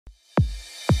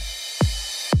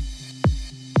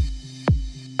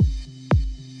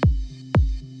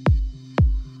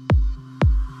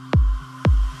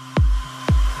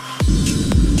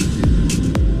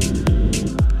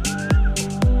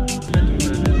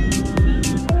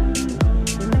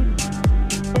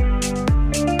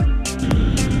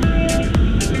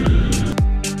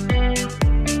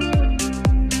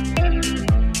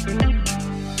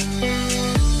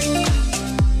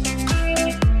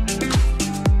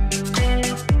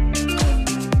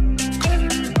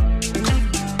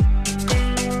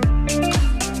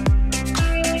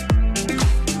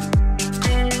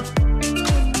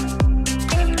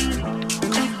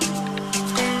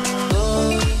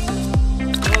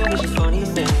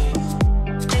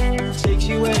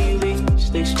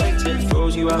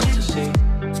you out to sea.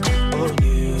 Oh,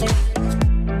 you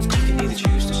can either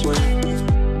choose to swim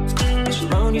or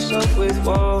surround yourself with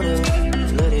water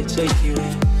and let it take you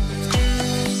in.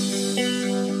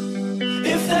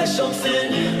 If there's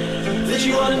something that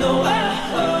you wanna know,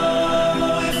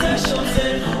 if there's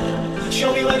something,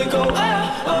 show me where to go,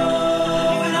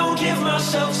 and I will give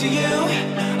myself to you,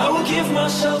 I will give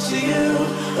myself to you.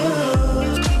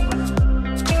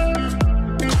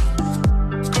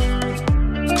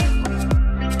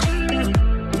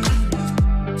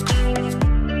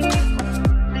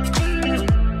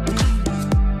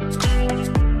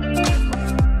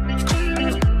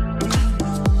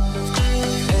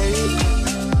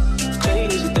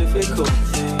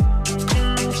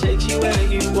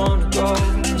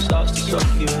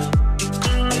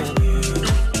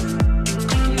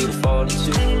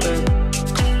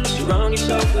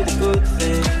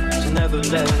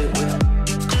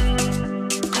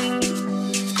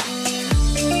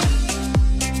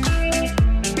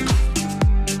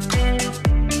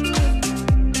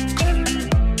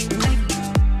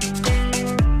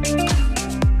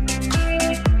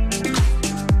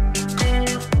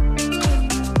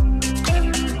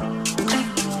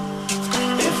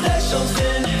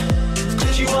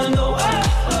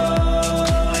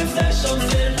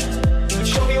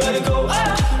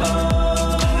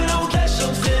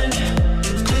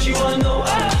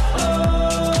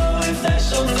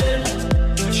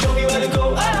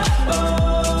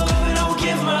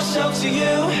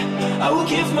 I will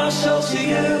give myself to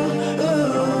you.